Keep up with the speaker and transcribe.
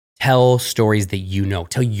tell stories that you know.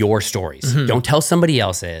 Tell your stories. Don't tell somebody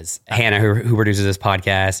else's. Hannah, who produces this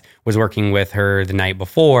podcast, was working with her the night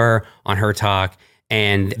before on her talk,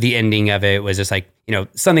 and the ending of it was just like,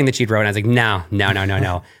 something that she'd wrote. And I was like,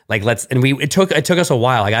 no. Like, let's. And it took us a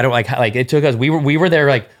while. Like, I don't like it took us. We were there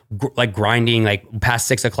like grinding like past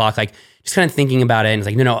 6 o'clock, like just kind of thinking about it. And it's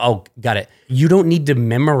like, no. Oh, got it. You don't need to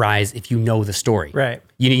memorize if you know the story. Right.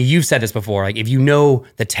 You've said this before. Like, if you know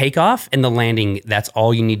the takeoff and the landing, that's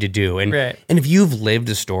all you need to do. And and if you've lived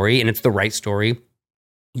a story and it's the right story,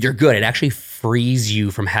 you're good. It actually frees you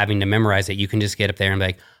from having to memorize it. You can just get up there and be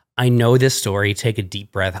like, I know this story. Take a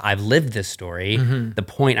deep breath. I've lived this story. The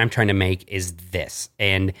point I'm trying to make is this.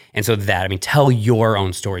 And so tell your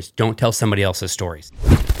own stories. Don't tell somebody else's stories.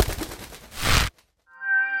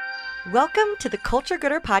 Welcome to the Culture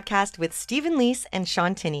Gooder podcast with Stephen Leese and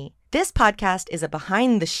Shaun. This podcast is a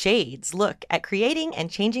behind the shades look at creating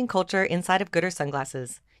and changing culture inside of Goodr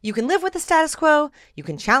sunglasses. You can live with the status quo, you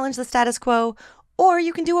can challenge the status quo, or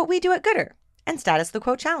you can do what we do at Goodr and status the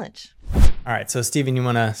quo challenge. All right, so Stephen, you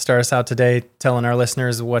want to start us out today telling our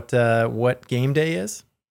listeners what game day is?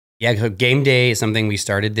 Yeah, so game day is something we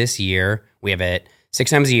started this year. We have it 6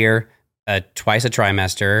 times a year, twice a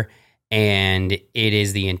trimester, and it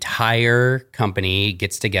is the entire company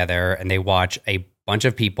gets together and they watch a bunch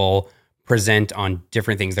of people present on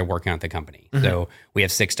different things they're working on at the company. So we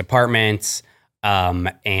have 6 departments,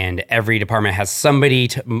 and every department has somebody,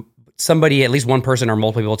 at least one person or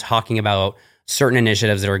multiple people talking about certain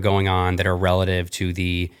initiatives that are going on that are relative to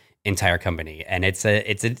the entire company. And it's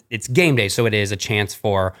game day. So it is a chance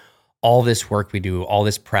for all this work we do, all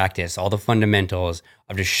this practice, all the fundamentals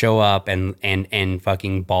of just show up and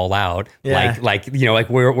fucking ball out. Yeah. Like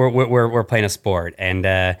we're playing a sport. And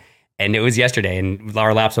it was yesterday, and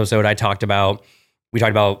our last episode we talked about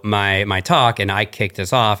my talk, and I kicked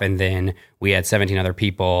us off, and then we had 17 other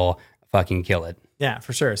people fucking kill it. Yeah,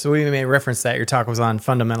 for sure. So we may reference that your talk was on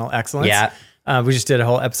fundamental excellence. Yeah. We just did a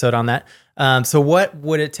whole episode on that. So what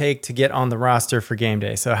would it take to get on the roster for game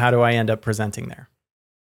day? So how do I end up presenting there?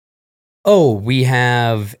 Oh, we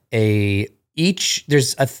have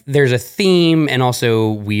there's a theme, and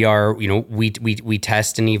also we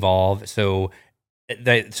test and evolve. So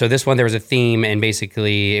this one, there was a theme, and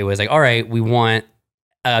basically it was like, all right, we want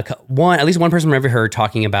at least one person from every herd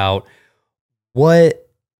talking about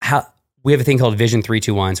how we have a thing called Vision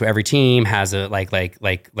 3-2-1. So every team has a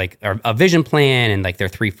a vision plan and like their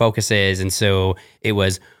 3 focuses. And so it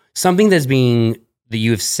was something that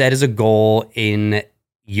you have set as a goal in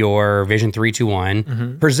your Vision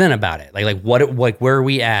 3-2-1. Present about it. Where are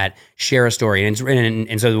we at? Share a story.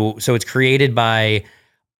 And so it's created by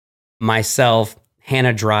myself.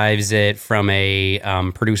 Hannah drives it from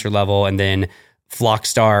a producer level, and then flock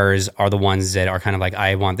stars are the ones that are kind of like,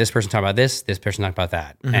 I want this person to talk about this person talk about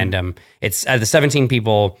that. And it's the 17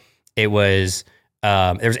 people. It was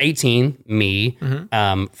there was 18, me,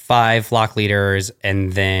 5 flock leaders,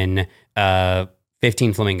 and then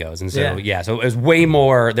 15 flamingos. And so so it was way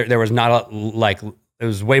more. There was not it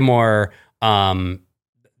was way more.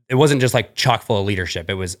 It wasn't just like chock full of leadership.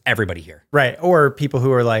 It was everybody here, right? Or people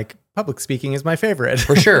who are like, public speaking is my favorite.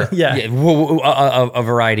 For sure. Yeah. A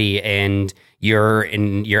variety, and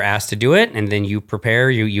you're asked to do it, and then you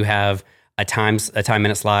prepare. You have a time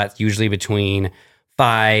minute slot, usually between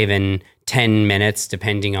 5 and 10 minutes,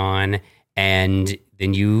 depending on, and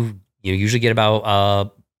then you usually get about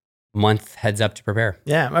a month heads up to prepare.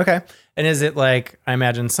 Yeah. Okay. And is it like, I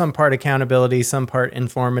imagine some part accountability, some part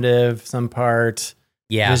informative, some part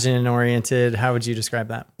vision oriented? How would you describe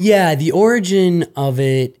that? Yeah. The origin of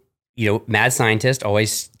it, mad scientist,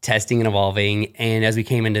 always testing and evolving. And as we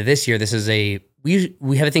came into this year,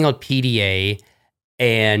 we have a thing called PDA,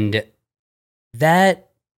 and that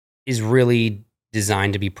is really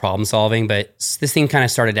designed to be problem solving. But this thing kind of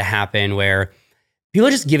started to happen where people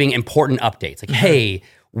are just giving important updates. Like, hey,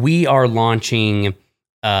 we are launching,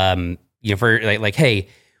 hey,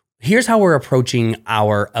 here's how we're approaching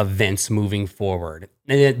our events moving forward.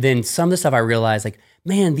 And then some of the stuff I realized, like,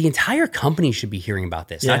 man, the entire company should be hearing about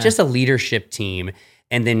this, not just a leadership team.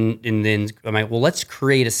 And then I'm like, well, let's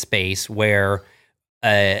create a space where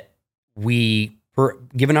we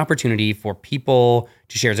give an opportunity for people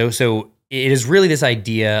to share. So it is really this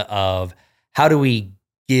idea of how do we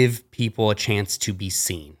give people a chance to be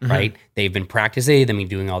seen, right? They've been practicing, they've been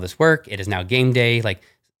doing all this work. It is now game day. Like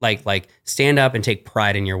stand up and take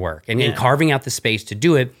pride in your work, and carving out the space to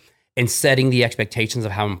do it, and setting the expectations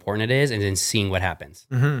of how important it is, and then seeing what happens.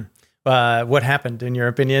 What happened, in your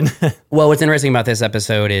opinion? Well, what's interesting about this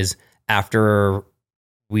episode is after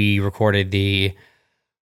we recorded the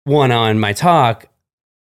one on my talk,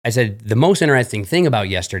 I said, the most interesting thing about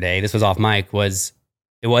yesterday, this was off mic, to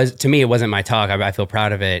me, it wasn't my talk. I feel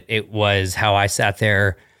proud of it. It was how I sat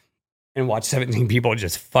there and watched 17 people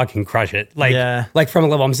just fucking crush it. Like from a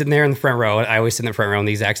level, I'm sitting there in the front row. I always sit in the front row in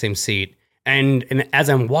the exact same seat. And as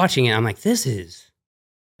I'm watching it, I'm like, this is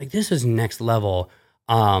next level.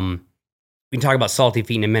 We can talk about salty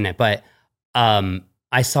feet in a minute, but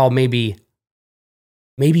I saw maybe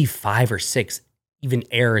 5 or 6 even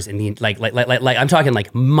errors in the like I'm talking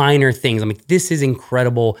like minor things. I'm like, this is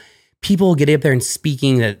incredible. People get up there and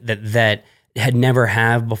speaking that had never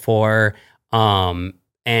have before. And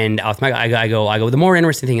I go. The more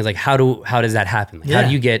interesting thing is like, how does that happen? Like, how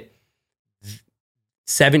do you get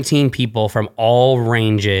 17 people from all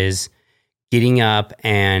ranges getting up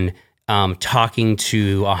and talking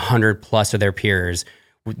to 100 plus of their peers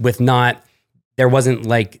there wasn't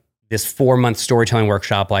like this 4-month storytelling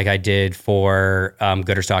workshop like I did for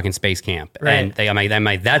goodr Stock and Space Camp. Right. And I'm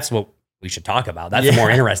like, that's what we should talk about. That's the more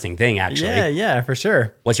interesting thing, actually. Yeah, for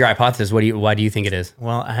sure. What's your hypothesis? Why do you think it is?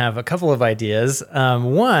 Well, I have a couple of ideas.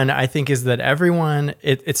 One, I think, is that everyone,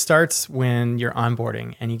 it starts when you're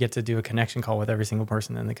onboarding and you get to do a connection call with every single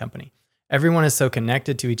person in the company. Everyone is so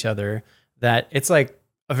connected to each other that it's like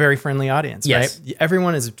a very friendly audience, yes. Right?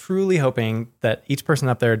 Everyone is truly hoping that each person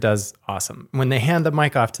up there does awesome. When they hand the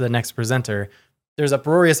mic off to the next presenter, there's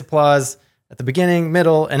uproarious applause at the beginning,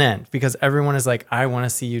 middle, and end, because everyone is like, I want to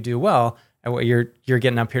see you do well at what you're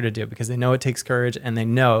getting up here to do, because they know it takes courage and they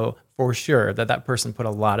know for sure that person put a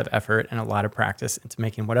lot of effort and a lot of practice into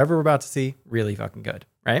making whatever we're about to see really fucking good,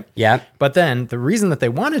 right? Yeah. But then the reason that they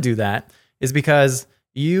want to do that is because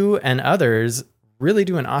you and others really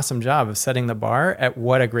do an awesome job of setting the bar at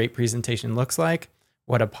what a great presentation looks like,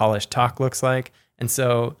 what a polished talk looks like. And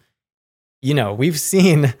so, we've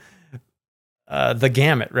seen the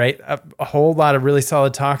gamut, right? A whole lot of really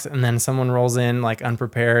solid talks, and then someone rolls in like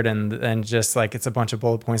unprepared and just like it's a bunch of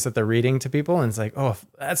bullet points that they're reading to people, and it's like, oh,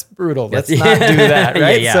 that's brutal. Let's not do that,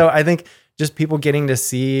 right? Yeah. So I think just people getting to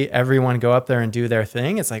see everyone go up there and do their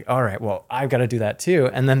thing, it's like, all right, well, I've got to do that too.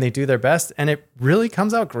 And then they do their best, and it really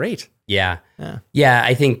comes out great. Yeah.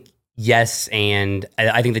 I think yes, and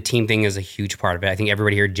I think the team thing is a huge part of it. I think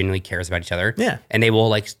everybody here genuinely cares about each other. Yeah. And they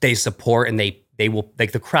will they support, and they will,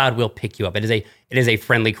 like, the crowd will pick you up. It is a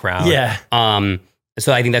friendly crowd. Yeah.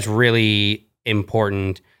 So I think that's really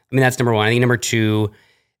important. I mean, that's number one. I think number two,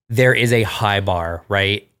 there is a high bar,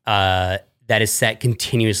 right? That is set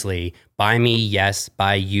continuously by me, yes,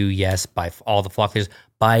 by you, yes, by all the flock leaders,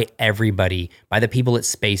 by everybody, by the people at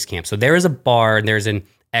Space Camp. So there is a bar, and there's an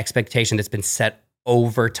expectation that's been set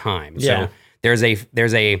over time. Yeah. So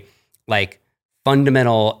there's a like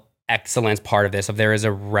fundamental excellence part of this. If there is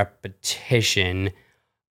a repetition,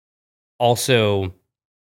 also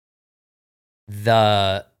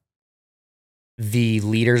the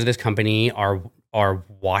leaders of this company are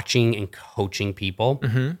watching and coaching people.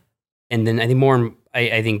 Mm-hmm. And then I think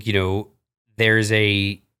I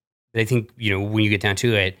think, when you get down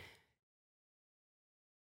to it,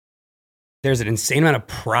 there's an insane amount of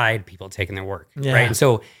pride people take in their work, right? And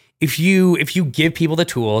so if you give people the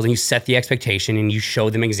tools and you set the expectation and you show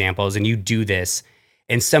them examples and you do this,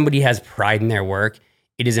 and somebody has pride in their work,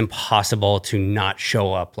 it is impossible to not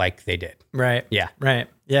show up like they did. Right. Yeah. Right.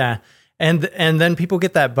 Yeah. And then people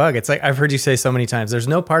get that bug. It's like, I've heard you say so many times, there's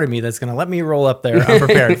no part of me that's going to let me roll up there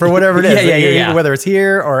unprepared for whatever it is, yeah. Whether it's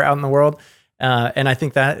here or out in the world. And I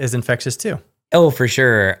think that is infectious too. Oh, for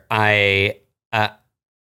sure.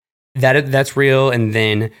 That's real. And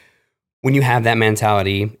then when you have that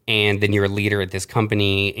mentality, and then you're a leader at this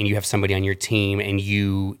company, and you have somebody on your team, and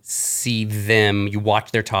you see them, you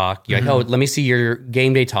watch their talk, you're like, oh, let me see your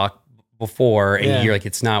game day talk before, and you're like,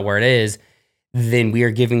 it's not where it is. Then we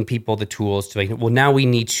are giving people the tools to, like, well, now we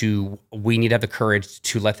need to have the courage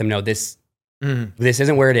to let them know this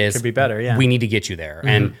isn't where it is. Could be better. Yeah. We need to get you there.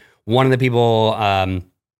 And one of the people,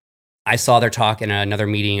 I saw their talk in another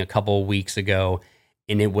meeting a couple weeks ago,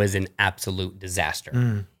 and it was an absolute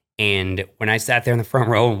disaster. And when I sat there in the front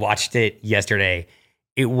row and watched it yesterday,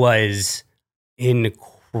 it was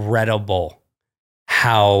incredible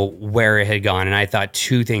where it had gone. And I thought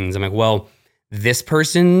two things. I'm like, well, this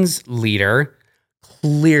person's leader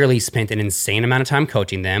clearly spent an insane amount of time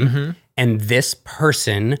coaching them. And this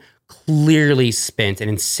person clearly spent an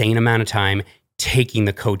insane amount of time taking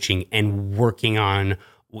the coaching and working on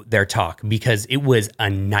their talk, because it was a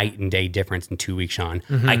night and day difference in 2 weeks, Shaun.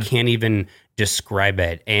 I can't even describe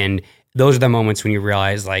it. And those are the moments when you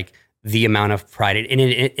realize, like, the amount of pride. And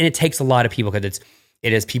it takes a lot of people, because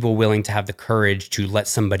it is people willing to have the courage to let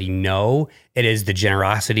somebody know. It is the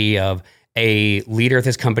generosity of a leader at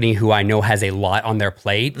this company who I know has a lot on their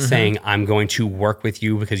plate saying, I'm going to work with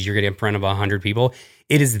you because you're going to get in front of 100 people.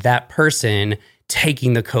 It is that person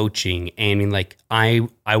taking the coaching and being like, I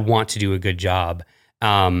want to do a good job.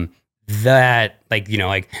 That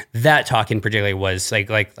that talk in particular was like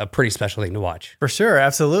a pretty special thing to watch. For sure.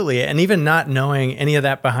 Absolutely. And even not knowing any of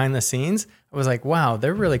that behind the scenes, I was like, wow,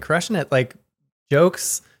 they're really crushing it. Like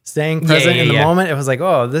jokes, staying present in the moment. It was like,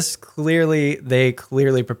 oh, they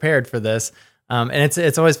clearly prepared for this. And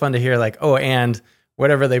it's always fun to hear like, oh, and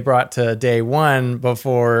whatever they brought to day one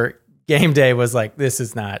before game day was like, this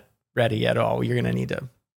is not ready at all. You're going to need to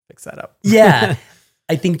fix that up. Yeah.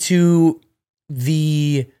 I think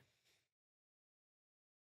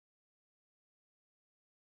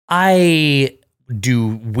I do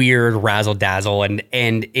weird razzle dazzle and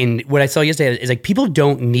in what I saw yesterday is like people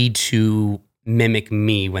don't need to mimic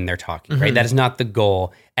me when they're talking, right? That is not the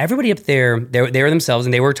goal. Everybody up there, they were themselves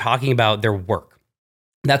and they were talking about their work.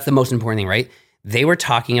 That's the most important thing, right? They were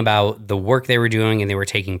talking about the work they were doing and they were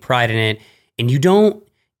taking pride in it. And you don't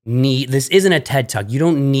need, this isn't a TED Talk. You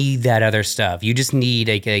don't need that other stuff. You just need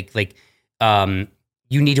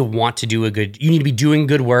you need to want to do you need to be doing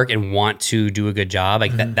good work and want to do a good job.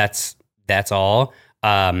 Like that's all.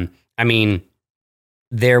 I mean,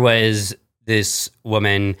 there was this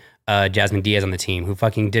woman, Jasmine Diaz on the team who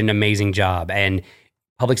fucking did an amazing job. And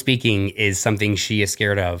public speaking is something she is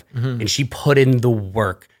scared of. And she put in the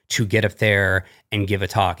work to get up there and give a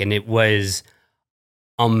talk. And it was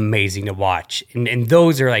amazing to watch. And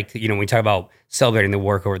those are like, when we talk about celebrating the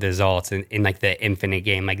work over the results in like the infinite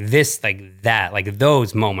game, like this, like that, like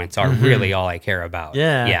those moments are really all I care about.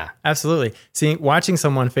 Yeah, absolutely. Watching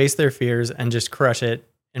someone face their fears and just crush it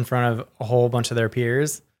in front of a whole bunch of their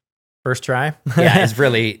peers, first try. Yeah, it's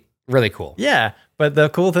really, really cool. Yeah. But the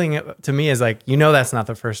cool thing to me is like, that's not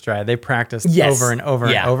the first try. They practiced over and over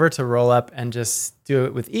and over to roll up and just do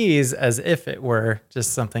it with ease as if it were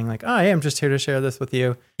just something like, oh, hey, I'm just here to share this with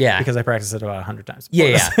you. Yeah. Because I practiced it about 100 times before.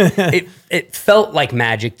 Yeah. It felt like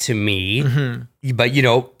magic to me, but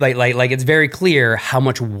like it's very clear how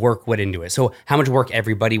much work went into it. So how much work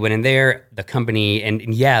everybody went in there, the company, and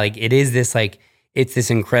like it is this like, it's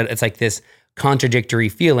this incredible, it's like this contradictory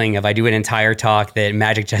feeling of I do an entire talk that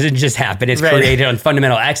magic doesn't just happen. It's created on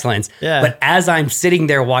fundamental excellence. Yeah. But as I'm sitting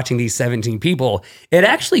there watching these 17 people, it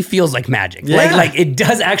actually feels like magic. Yeah. Like it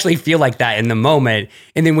does actually feel like that in the moment.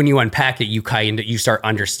 And then when you unpack it, you start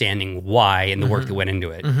understanding why and the work that went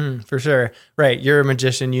into it. For sure. Right. You're a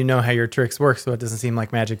magician. You know how your tricks work, so it doesn't seem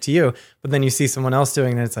like magic to you. But then you see someone else doing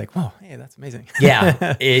it and it's like, whoa, hey, that's amazing.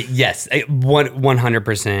 Yeah. Yes.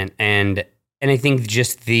 100%. And I think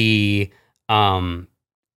just the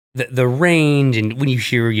range and when you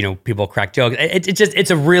hear, people crack jokes,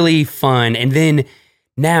 it's a really fun. And then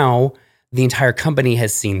now the entire company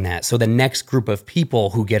has seen that. So the next group of people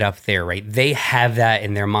who get up there, right, they have that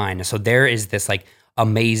in their mind. So there is this like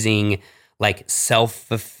amazing, like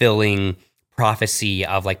self-fulfilling prophecy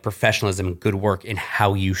of like professionalism, good work in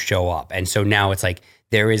how you show up. And so now it's like,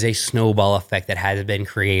 there is a snowball effect that has been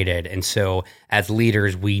created. And so as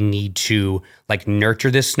leaders, we need to like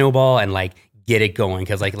nurture this snowball and like get it going.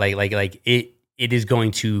 Cause like it is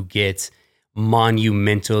going to get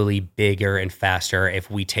monumentally bigger and faster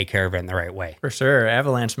if we take care of it in the right way. For sure.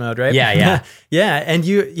 Avalanche mode, right? Yeah. Yeah. And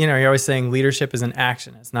you're always saying leadership is an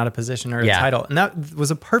action. It's not a position or a title. And that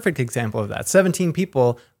was a perfect example of that. 17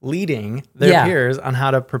 people leading their peers on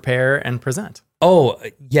how to prepare and present. Oh,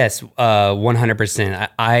 yes, 100%.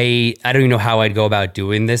 I don't even know how I'd go about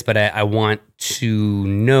doing this, but I want to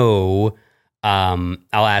know, I'll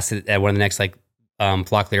ask it at one of the next like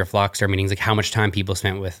flock leader, flock star meetings, like how much time people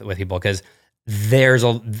spent with people, because there's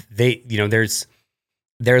a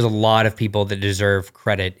lot of people that deserve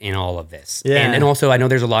credit in all of this. Yeah. And also I know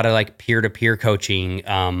there's a lot of like peer-to-peer coaching.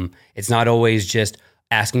 It's not always just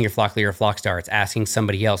asking your flock leader, flock star. It's asking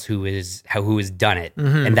somebody else who has done it.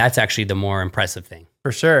 And that's actually the more impressive thing.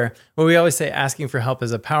 For sure. Well, we always say asking for help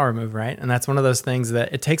is a power move, right? And that's one of those things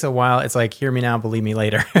that it takes a while. It's like, hear me now, believe me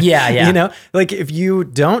later. Yeah. Like if you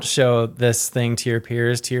don't show this thing to your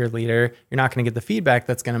peers, to your leader, you're not going to get the feedback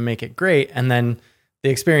that's going to make it great. And then the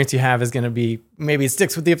experience you have is going to be, maybe it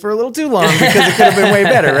sticks with you for a little too long because it could have been way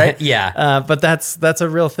better, right? Yeah. But that's a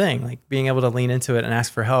real thing. Like being able to lean into it and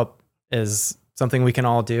ask for help is something we can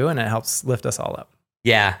all do, and it helps lift us all up.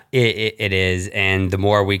 Yeah, it is. And the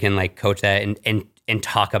more we can like coach that and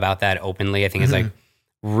talk about that openly, I think is like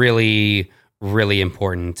really, really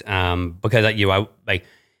important. Because I like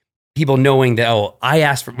people knowing that, I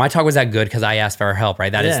asked for, my talk was that good because I asked for our help,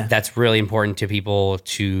 right? That's really important to people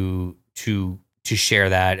to share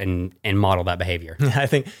that and model that behavior. I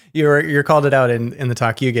think you're called it out in the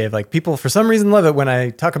talk you gave. Like, people for some reason love it when I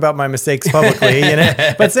talk about my mistakes publicly,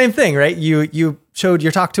 but same thing, right? You showed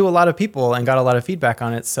your talk to a lot of people and got a lot of feedback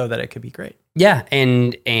on it so that it could be great. Yeah.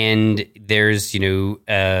 And there's,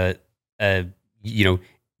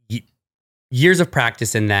 years of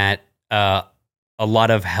practice in that, a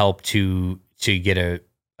lot of help to get it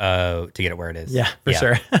where it is. Yeah, for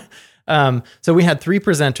sure. So we had 3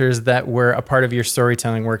 presenters that were a part of your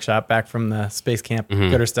storytelling workshop back from the Space Camp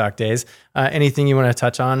Goodr Stock days. Anything you want to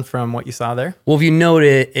touch on from what you saw there? Well, if you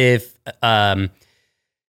noted, they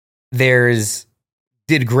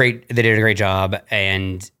did a great job,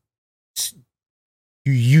 and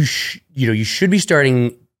you should be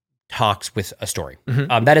starting talks with a story.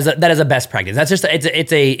 That is a best practice. That's just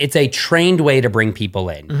it's a trained way to bring people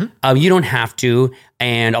in. You don't have to,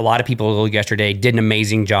 and a lot of people yesterday did an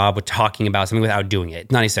amazing job with talking about something without doing it.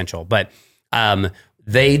 It's not essential, but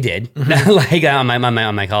they did. Like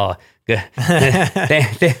I'm like, oh, good.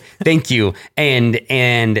 Thank you. And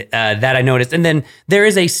that I noticed. And then there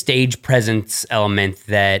is a stage presence element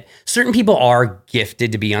that certain people are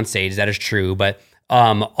gifted to be on stage. That is true, but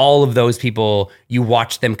all of those people, you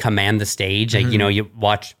watch them command the stage. Like, you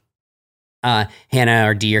watch Hannah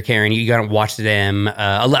or Dee or Karen, you gotta watch them.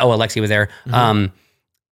 Alexi was there.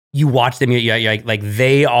 You watch them. You're like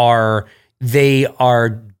they are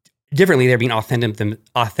differently. They're being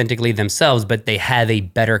authentically themselves, but they have a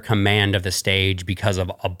better command of the stage because of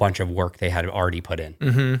a bunch of work they had already put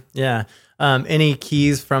in. Yeah. Any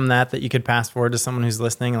keys from that you could pass forward to someone who's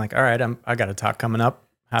listening? Like, all right, I got a talk coming up.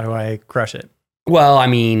 How do I crush it? Well, I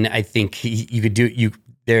mean, I think you could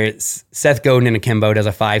there's Seth Godin and Akimbo does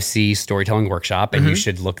a 5C storytelling workshop, and you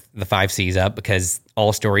should look the 5 C's up because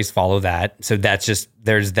all stories follow that. So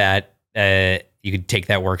there's that, you could take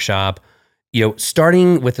that workshop,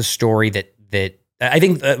 starting with a story that I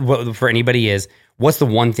think for anybody is, what's the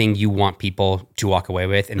one thing you want people to walk away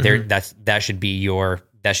with? And you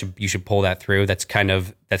should pull that through. That's kind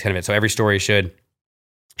of it. So every story should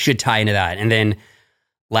tie into that. And then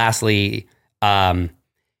lastly,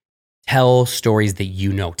 tell stories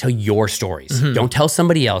that tell your stories. Don't tell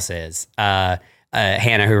somebody else's.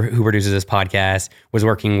 Hannah, who produces this podcast, was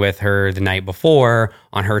working with her the night before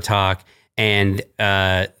on her talk, and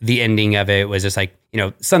the ending of it was just like,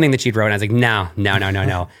 something that she'd wrote, and I was like, no.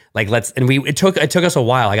 Like, it took us a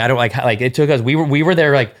while. Like, it took us, we were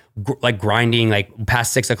there like grinding, like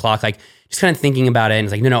past 6 o'clock, like just kind of thinking about it. And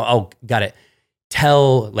it's like, no. Oh, got it.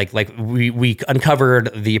 Tell, like we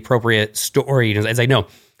uncovered the appropriate story. It's like, no,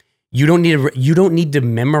 you don't need to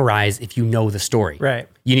memorize if you know the story. Right.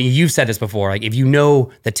 You've said this before. Like, if you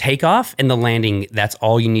know the takeoff and the landing, that's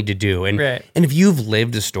all you need to do. And and if you've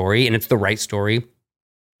lived a story and it's the right story,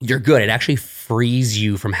 you're good. It actually frees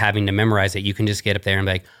you from having to memorize it. You can just get up there and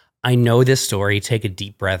be like, I know this story. Take a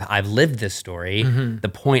deep breath. I've lived this story. The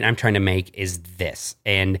point I'm trying to make is this.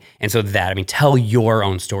 And so tell your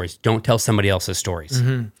own stories. Don't tell somebody else's stories.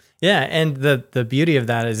 Yeah. And the beauty of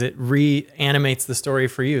that is it reanimates the story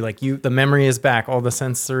for you. Like, the memory is back. All the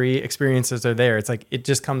sensory experiences are there. It's like, it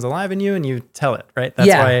just comes alive in you and you tell it, right? That's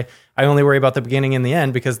why I only worry about the beginning and the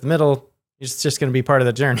end, because the middle is just going to be part of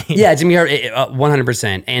the journey. Yeah. It's going to be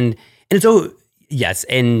 100%. And so, yes.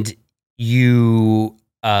 And you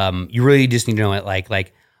really just need to know it.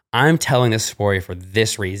 Like I'm telling this story for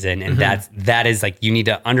this reason, and that is like, you need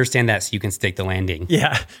to understand that so you can stick the landing.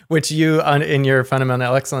 Yeah, which in your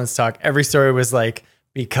fundamental excellence talk, every story was like,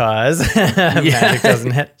 because magic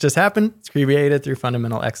doesn't just happen. It's created through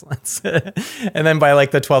fundamental excellence. And then by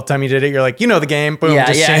like the 12th time you did it, you're like, the game. Boom,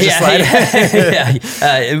 change the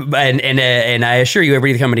slide. And I assure you,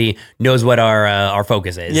 everybody in the company knows what our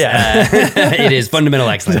focus is. Yeah. It is fundamental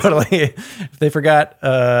excellence. Totally. If they forgot,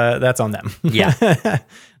 that's on them. Yeah.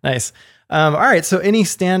 Nice. All right. So any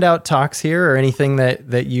standout talks here or anything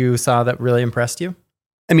that you saw that really impressed you?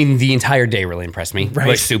 I mean, the entire day really impressed me,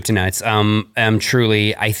 like soup to nuts.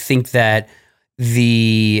 Truly, I think that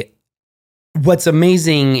what's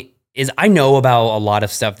amazing is I know about a lot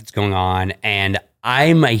of stuff that's going on, and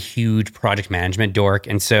I'm a huge project management dork.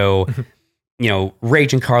 And so,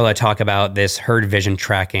 Rach and Carla talk about this herd vision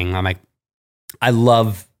tracking. I'm like, I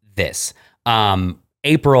love this.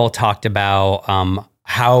 April talked about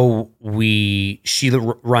how she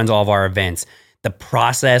runs all of our events. The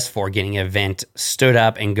process for getting an event stood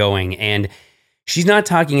up and going. And she's not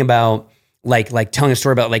talking about like telling a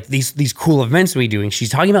story about like these cool events we do. And she's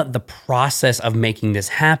talking about the process of making this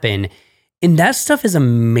happen. And that stuff is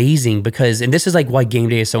amazing because, and this is like why game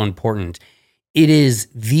day is so important. it is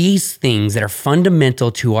these things that are fundamental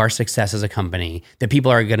to our success as a company that people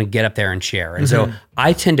are going to get up there and share. And so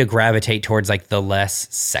I tend to gravitate towards like the less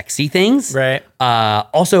sexy things. Right.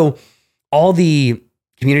 Also, all the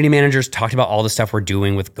community managers talked about all the stuff we're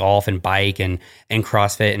doing with golf and bike and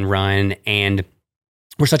CrossFit and run. And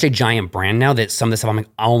we're such a giant brand now that some of the stuff I'm like,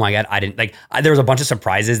 oh my God, I didn't like, there was a bunch of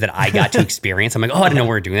surprises that I got to experience. I'm like, oh, I didn't know we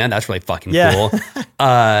were doing that. That's really fucking cool.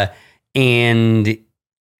 And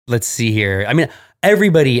let's see here. I mean,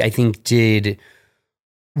 everybody I think did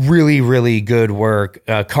really, really good work.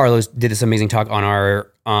 Carlos did this amazing talk on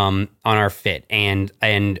our fit and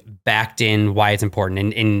backed in why it's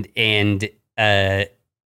important and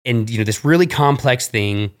this really complex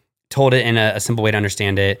thing, told it in a simple way to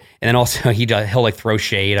understand it. And then also he'll like throw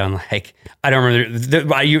shade on like, I don't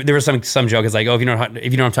remember, there was some joke is like, oh, if you know what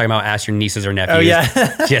I'm talking about, ask your nieces or nephews. Oh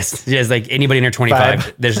yeah. just like anybody in their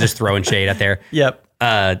 25, there's just throwing shade out there. Yep.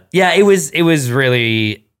 It was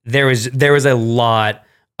really, there was a lot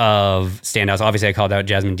of standouts. Obviously I called out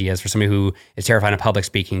Jasmine Diaz for somebody who is terrified of public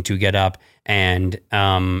speaking to get up and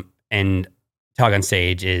talk on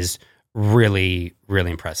stage is really,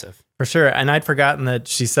 really impressive. For sure. And I'd forgotten that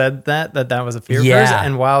she said that was a fear of hers.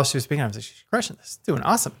 And while she was speaking, I was like, she's crushing this. Doing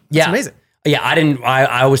awesome. It's amazing. Yeah.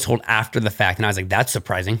 I was told after the fact and I was like, that's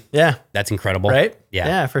surprising. Yeah. That's incredible. Right? Yeah.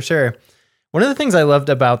 Yeah, for sure. One of the things I loved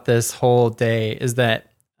about this whole day is that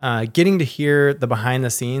getting to hear the behind the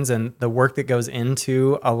scenes and the work that goes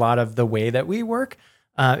into a lot of the way that we work.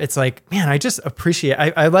 It's like, man, I just appreciate,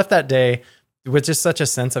 I left that day with just such a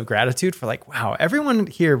sense of gratitude for like, wow, everyone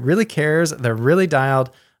here really cares. They're really dialed.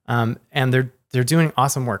 And they're doing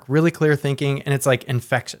awesome work, really clear thinking. And it's like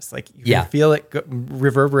infectious. Like you can feel it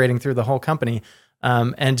reverberating through the whole company.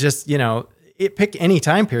 And just, pick any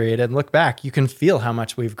time period and look back, you can feel how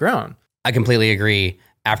much we've grown. I completely agree.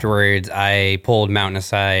 Afterwards, I pulled Mountain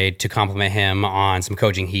aside to compliment him on some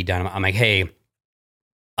coaching he'd done. I'm like, hey,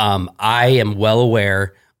 I am well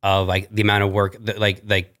aware of like the amount of work that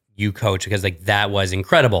like you coach because like that was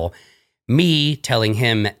incredible. Me telling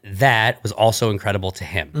him that was also incredible to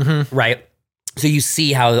him, right? So you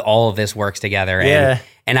see how all of this works together.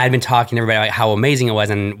 And I'd been talking to everybody about how amazing it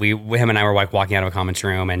was, and him and I were like walking out of a conference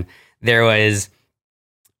room, and there was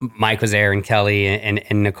Mike was there, and Kelly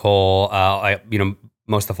and Nicole,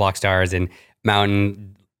 most of the Flock Stars, and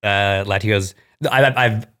Mountain Latios.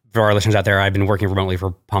 I've for our listeners out there, I've been working remotely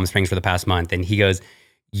for Palm Springs for the past month, and he goes,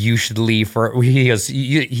 you should leave for, he goes,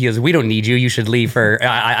 we don't need you. You should leave for,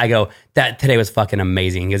 I go, that today was fucking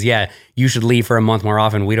amazing. He goes, yeah, you should leave for a month more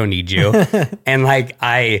often. We don't need you. And like,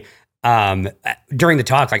 during the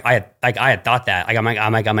talk, I had thought that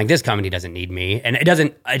I'm like, this company doesn't need me. And it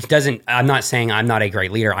doesn't, I'm not saying I'm not a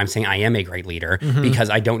great leader. I'm saying I am a great leader because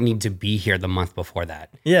I don't need to be here the month before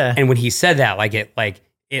that. Yeah. And when he said that,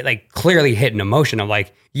 it clearly hit an emotion of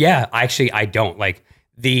like, yeah, actually I don't like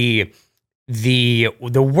the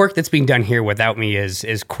work that's being done here without me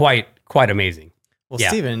is quite amazing. Well, yeah.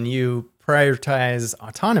 Stephen, you prioritize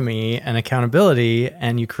autonomy and accountability,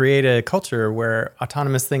 and you create a culture where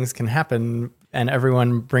autonomous things can happen and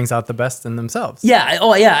everyone brings out the best in themselves. Yeah.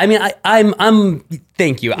 Oh, yeah. I mean, I'm.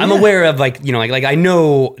 Thank you. I'm aware of like I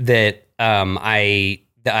know that I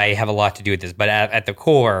have a lot to do with this, but at the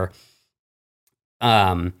core,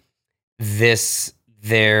 I'm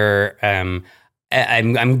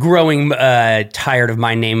growing tired of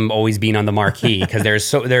my name always being on the marquee because there's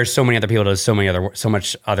so many other people that do so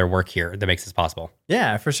much other work here that makes this possible.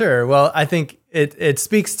 Yeah, for sure. Well, I think it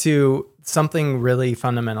speaks to something really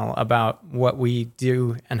fundamental about what we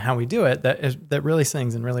do and how we do it that really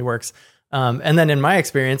sings and really works. And then in my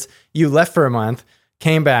experience, you left for a month,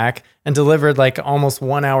 came back and delivered like almost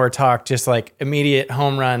 1 hour talk, just like immediate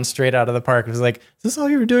home run straight out of the park. It was like, is this all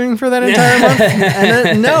you were doing for that entire month? And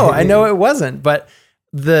then, no, I know it wasn't, but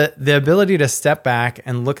the ability to step back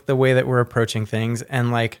and look at the way that we're approaching things.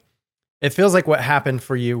 And like, it feels like what happened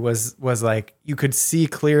for you was like, you could see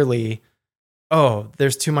clearly, oh,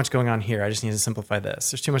 there's too much going on here. I just need to simplify this.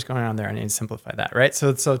 There's too much going on there. I need to simplify that. Right.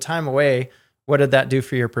 So time away, what did that do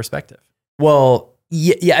for your perspective? Well,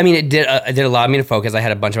 yeah. I mean, it did allow me to focus. I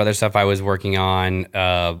had a bunch of other stuff I was working on,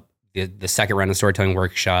 the second round of storytelling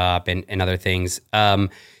workshop and other things. It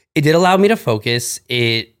did allow me to focus.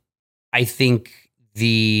 I think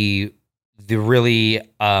the really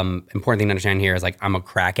important thing to understand here is like I'm a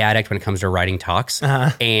crack addict when it comes to writing talks.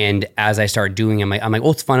 And as I started doing it, I'm like,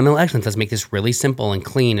 oh, it's fundamental excellence. Let's make this really simple and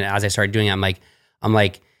clean. And as I started doing it, I'm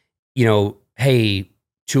like, hey,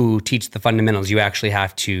 to teach the fundamentals, you actually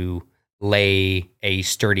have to lay a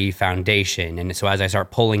sturdy foundation. And so as I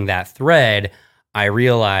start pulling that thread, I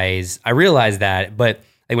realize that, but I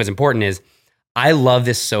think what's important is I love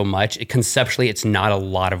this so much. Conceptually, it's not a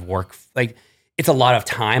lot of work. Like, it's a lot of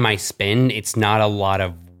time I spend. It's not a lot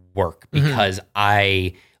of work because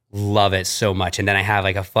I love it so much. And then I have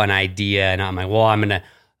like a fun idea and I'm like, well,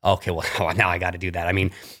 now I got to do that. I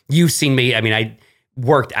mean, you've seen me. I mean, I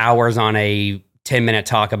worked hours on a 10-minute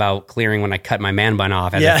talk about clearing when I cut my man bun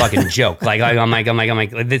off as a fucking joke. Like, I'm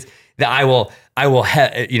like this, that I will,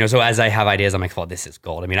 so as I have ideas, I'm like, well, this is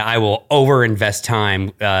gold. I mean, I will overinvest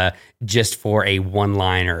time just for a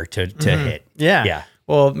one-liner to hit. Yeah.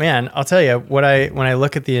 Well, man, I'll tell you when I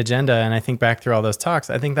look at the agenda and I think back through all those talks,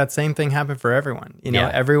 I think that same thing happened for everyone.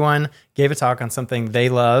 Everyone gave a talk on something they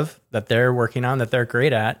love, that they're working on, that they're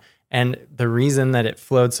great at. And the reason that it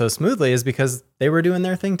flowed so smoothly is because they were doing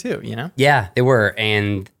their thing too, Yeah, they were.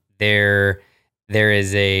 And there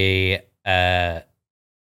is a,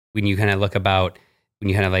 when you kind of look at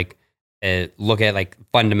like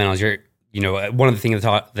fundamentals, one of the things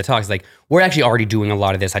the talk is like, we're actually already doing a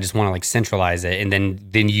lot of this. I just want to like centralize it. And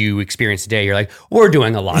then you experience today, you're like, we're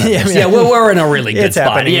doing a lot of this. Yeah, we're in a really good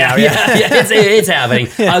spot. Yeah, it's happening.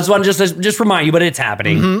 I just want to just remind you, but it's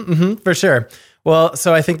happening. For sure. Well,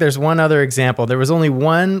 so I think there's one other example. There was only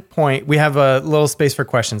one point. We have a little space for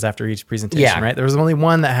questions after each presentation, right? There was only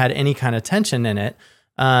one that had any kind of tension in it.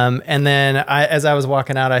 And then as I was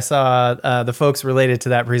walking out, I saw the folks related to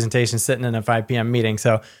that presentation sitting in a 5 p.m. meeting.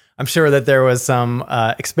 So I'm sure that there was some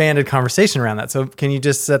expanded conversation around that. So can you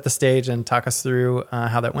just set the stage and talk us through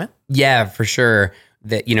how that went? Yeah, for sure.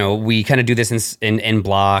 That, we kind of do this in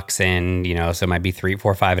blocks and, so it might be 3,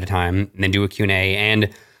 4, 5 at a time and then do a Q&A.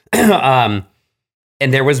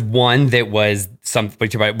 And there was one that was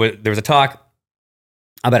there was a talk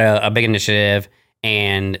about a big initiative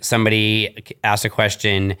and somebody asked a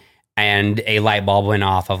question and a light bulb went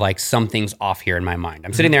off of like, something's off here in my mind.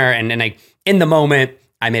 I'm sitting there and like in the moment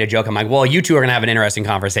I made a joke. I'm like, well, you two are going to have an interesting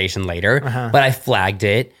conversation later, but I flagged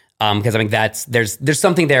it because I think there's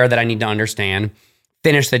something there that I need to understand,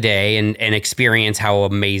 finish the day and experience how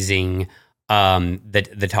amazing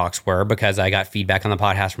the talks were, because I got feedback on the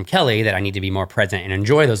podcast from Kelly that I need to be more present and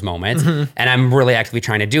enjoy those moments. And I'm really actively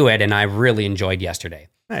trying to do it. And I really enjoyed yesterday.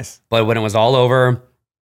 Nice. But when it was all over,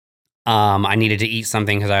 I needed to eat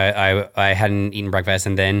something because I hadn't eaten breakfast.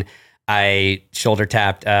 And then I shoulder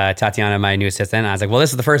tapped Tatiana, my new assistant. And I was like, well,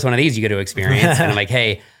 this is the first one of these you get to experience. And I'm like,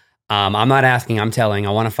 hey, I'm not asking, I'm telling. I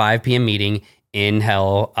want a 5 p.m. meeting in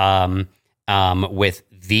hell with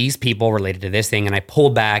these people related to this thing. And I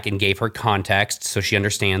pulled back and gave her context so she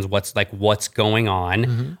understands what's going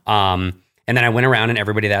on. And then I went around and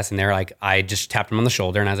everybody that's in there, like, I just tapped them on the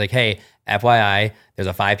shoulder and I was like, hey, FYI, there's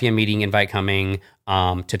a 5 p.m. meeting invite coming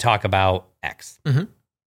to talk about X.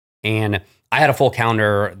 And I had a full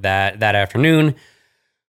calendar that afternoon,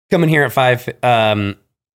 coming here at 5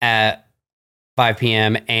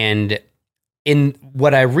 p.m. And in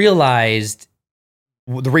what I realized,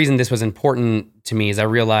 the reason this was important to me is I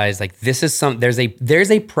realized like this is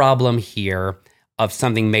there's a problem here of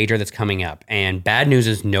something major that's coming up, and bad news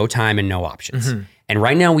is no time and no options. And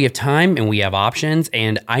right now we have time and we have options,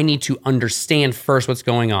 and I need to understand first what's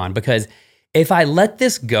going on, because if I let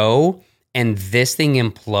this go and this thing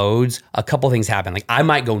implodes, a couple things happen. Like I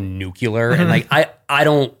might go nuclear and like I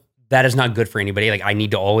don't, that is not good for anybody. Like I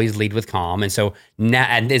need to always lead with calm. And so now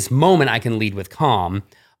at this moment I can lead with calm.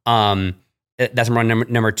 That's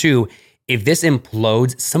number two. If this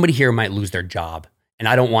implodes, somebody here might lose their job, and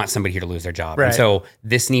I don't want somebody here to lose their job. Right. And so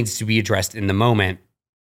this needs to be addressed in the moment.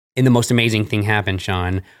 And the most amazing thing happened,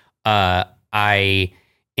 Shaun. I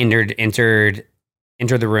entered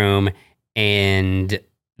the room, and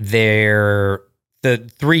the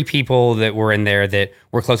 3 people that were in there that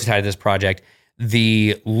were closely tied to this project,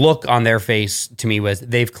 the look on their face to me was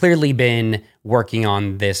they've clearly been working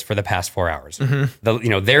on this for the past 4 hours.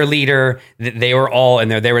 Their leader, they were all in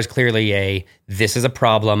there. There was clearly this is a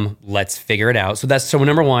problem. Let's figure it out. So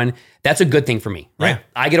number one, that's a good thing for me, right? Yeah.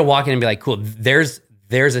 I get to walk in and be like, cool, there's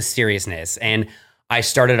a seriousness. And I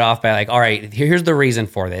started off by like, all right, here's the reason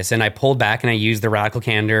for this. And I pulled back and I used the radical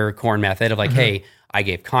candor Korn method of like, hey, I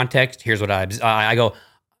gave context. Here's what I go,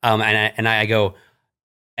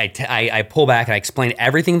 I pull back and I explain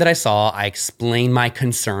everything that I saw. I explain my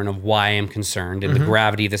concern of why I'm concerned and the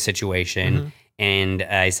gravity of the situation. And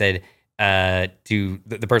I said to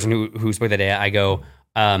the person who spoke that day, I go,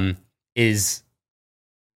 is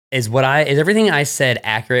everything I said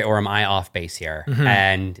accurate, or am I off base here?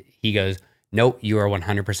 And he goes, nope, you are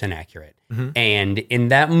 100% accurate. And in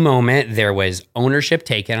that moment, there was ownership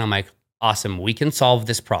taken. I'm like, awesome, we can solve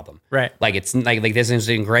this problem. Right. Like it's like this is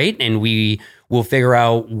great, and we will figure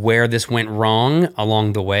out where this went wrong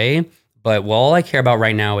along the way. But all I care about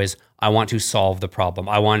right now is I want to solve the problem.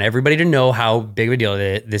 I want everybody to know how big of a deal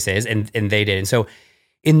this is, and they did. And so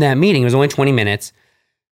in that meeting, it was only 20 minutes.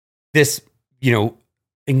 This,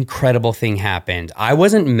 incredible thing happened. I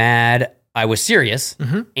wasn't mad. I was serious,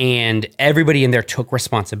 and everybody in there took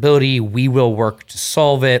responsibility. We will work to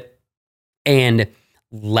solve it, and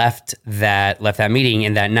left that meeting.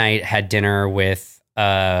 And that night had dinner with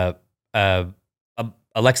Alexia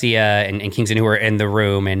and Kingston, who were in the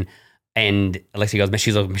room, and Alexia goes,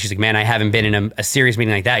 she's like, man, I haven't been in a serious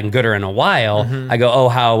meeting like that in goodr in a while. I go, oh,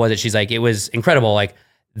 how was it? She's like, it was incredible. Like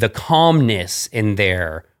the calmness in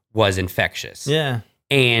there was infectious. Yeah.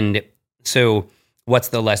 And so what's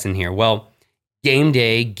the lesson here? Well, game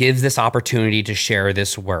day gives this opportunity to share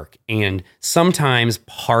this work. And sometimes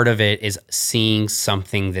part of it is seeing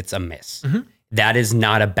something that's amiss. That is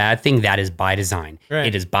not a bad thing. That is by design. Right.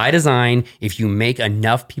 It is by design. If you make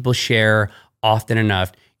enough people share often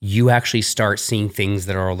enough, you actually start seeing things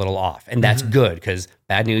that are a little off. And that's good, because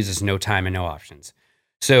bad news is no time and no options.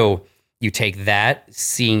 So you take that,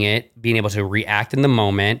 seeing it, being able to react in the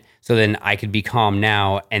moment, so then I could be calm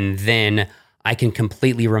now, and then I can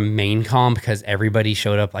completely remain calm because everybody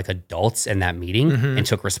showed up like adults in that meeting and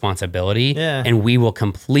took responsibility. Yeah. And we will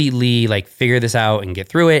completely figure this out and get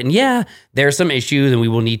through it. And yeah, there are some issues and we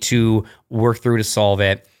will need to work through to solve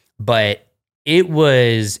it. But it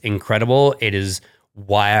was incredible. It is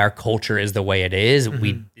why our culture is the way it is.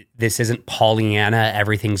 This isn't Pollyanna,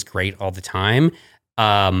 everything's great all the time.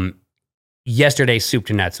 Yesterday, soup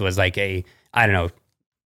to nuts was like I don't know,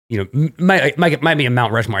 might be a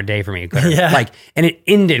Mount Rushmore day for me. Yeah. And it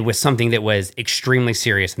ended with something that was extremely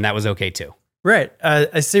serious, and that was okay too. Right.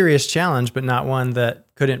 A serious challenge, but not one that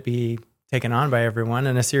couldn't be taken on by everyone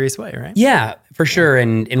in a serious way, right? Yeah, for sure.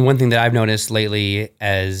 And one thing that I've noticed lately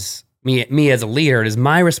as me as a leader, it is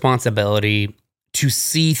my responsibility to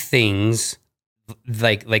see things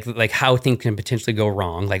like how things can potentially go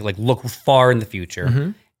wrong, like look far in the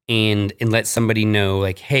future and let somebody know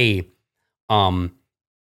hey, not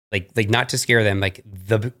to scare them,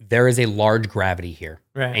 there is a large gravity here,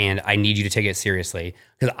 right? And I need you to take it seriously,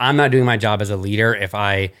 because I'm not doing my job as a leader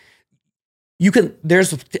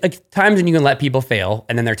there's times when you can let people fail,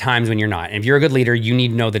 and then there are times when you're not. And if you're a good leader, you need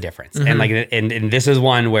to know the difference. And this is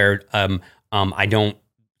one where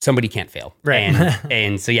somebody can't fail, right?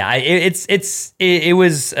 And so yeah, it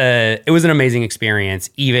was an amazing experience,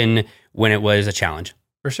 even when it was a challenge.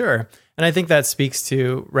 For sure. And I think that speaks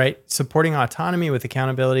to, supporting autonomy with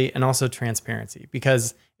accountability and also transparency.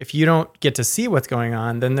 Because if you don't get to see what's going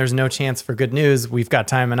on, then there's no chance for good news. We've got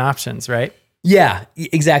time and options, right? Yeah,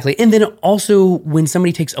 exactly. And then also when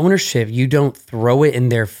somebody takes ownership, you don't throw it in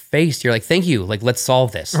their face. You're like, thank you. Let's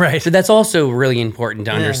solve this. Right. So that's also really important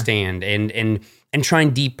to understand and try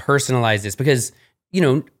and depersonalize this, because, I've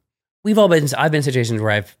been in situations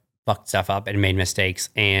where I've fucked stuff up and made mistakes,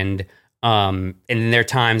 and there are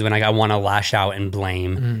times when I want to lash out and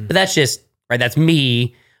blame, but that's just that's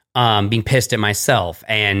me being pissed at myself.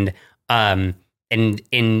 And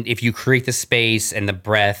if you create the space and the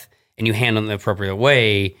breath and you handle it in the appropriate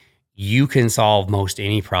way, you can solve most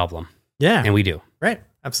any problem. Yeah, and we do. Right,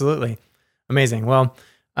 absolutely, amazing. Well,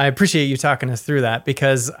 I appreciate you talking us through that,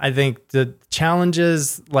 because I think the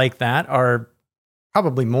challenges like that are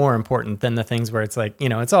probably more important than the things where it's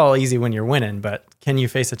it's all easy when you're winning, but can you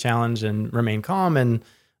face a challenge and remain calm and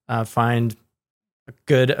find a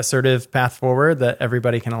good, assertive path forward that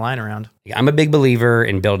everybody can align around? I'm a big believer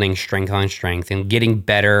in building strength on strength and getting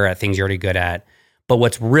better at things you're already good at. But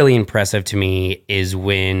what's really impressive to me is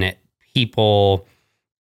when people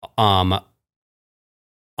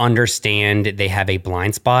understand they have a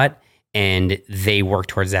blind spot and they work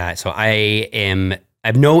towards that. So I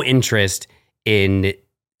have no interest in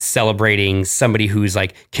celebrating somebody who's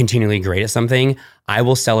continually great at something. I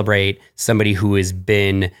will celebrate somebody who has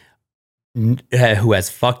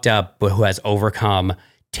fucked up, but who has overcome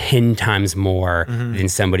 10 times more than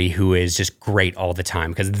somebody who is just great all the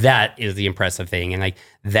time, because that is the impressive thing. And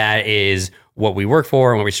that is what we work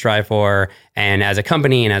for and what we strive for. And as a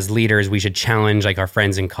company and as leaders, we should challenge our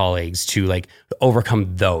friends and colleagues to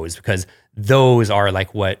overcome those, because those are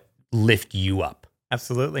what lift you up.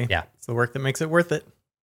 Absolutely. Yeah. It's the work that makes it worth it.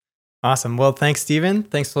 Awesome. Well, thanks, Stephen.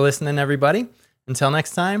 Thanks for listening, everybody. Until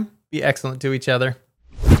next time, be excellent to each other.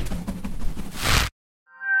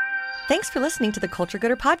 Thanks for listening to the Culture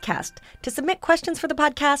Goodr podcast. To submit questions for the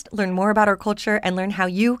podcast, learn more about our culture, and learn how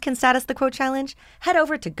you can status the quote challenge, head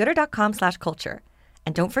over to goodr.com/culture.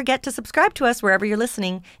 And don't forget to subscribe to us wherever you're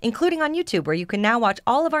listening, including on YouTube, where you can now watch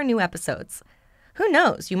all of our new episodes. Who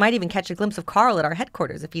knows? You might even catch a glimpse of Carl at our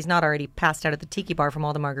headquarters if he's not already passed out at the tiki bar from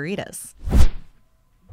all the margaritas.